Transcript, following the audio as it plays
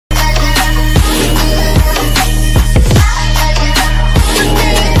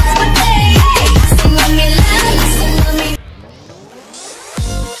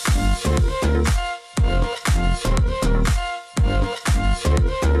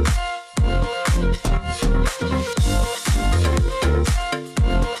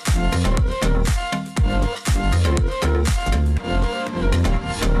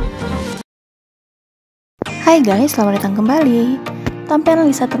Hai guys, selamat datang kembali.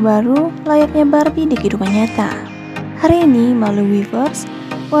 Tampilan Lisa terbaru, layaknya Barbie di kehidupan nyata. Hari ini, melalui Weverse,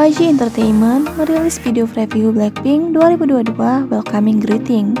 YG Entertainment merilis video preview Blackpink 2022 Welcoming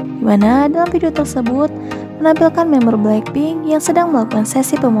Greeting, di mana dalam video tersebut menampilkan member Blackpink yang sedang melakukan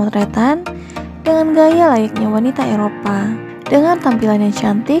sesi pemotretan dengan gaya layaknya wanita Eropa, dengan tampilan yang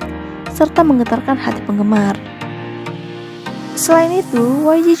cantik serta menggetarkan hati penggemar. Selain itu,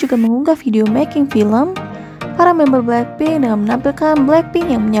 YG juga mengunggah video making film para member Blackpink dengan menampilkan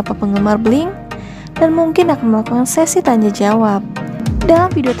Blackpink yang menyapa penggemar Blink dan mungkin akan melakukan sesi tanya jawab. Dalam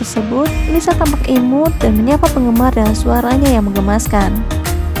video tersebut, Lisa tampak imut dan menyapa penggemar dengan suaranya yang menggemaskan.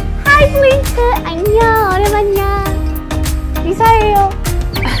 Hai Blink, annyeong, o랜만이야. Lisa요.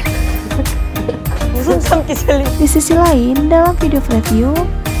 Di sisi lain, dalam video preview,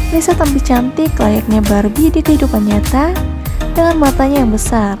 Lisa tampil cantik layaknya Barbie di kehidupan nyata dengan matanya yang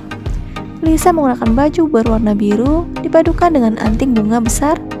besar. Lisa menggunakan baju berwarna biru dipadukan dengan anting bunga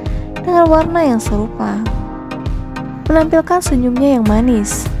besar dengan warna yang serupa, menampilkan senyumnya yang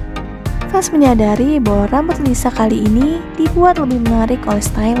manis. Fans menyadari bahwa rambut Lisa kali ini dibuat lebih menarik oleh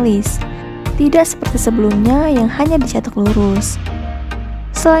stylist, tidak seperti sebelumnya yang hanya dicetak lurus.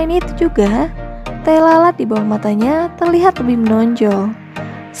 Selain itu juga, tai lalat di bawah matanya terlihat lebih menonjol,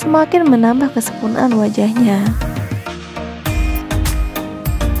 semakin menambah kesempurnaan wajahnya.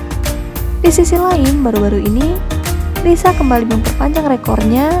 Di sisi lain, baru-baru ini, Lisa kembali memperpanjang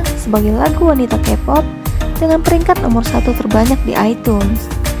rekornya sebagai lagu wanita K-pop dengan peringkat nomor 1 terbanyak di iTunes,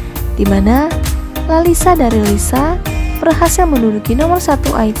 di mana Lalisa dari Lisa berhasil menduduki nomor 1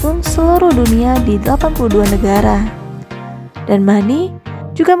 iTunes seluruh dunia di 82 negara. Dan Mani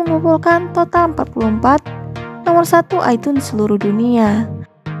juga mengumpulkan total 44 nomor 1 iTunes seluruh dunia.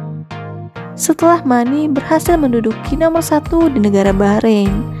 Setelah Mani berhasil menduduki nomor 1 di negara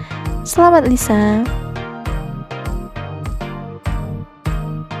Bahrain. Selamat Lisa.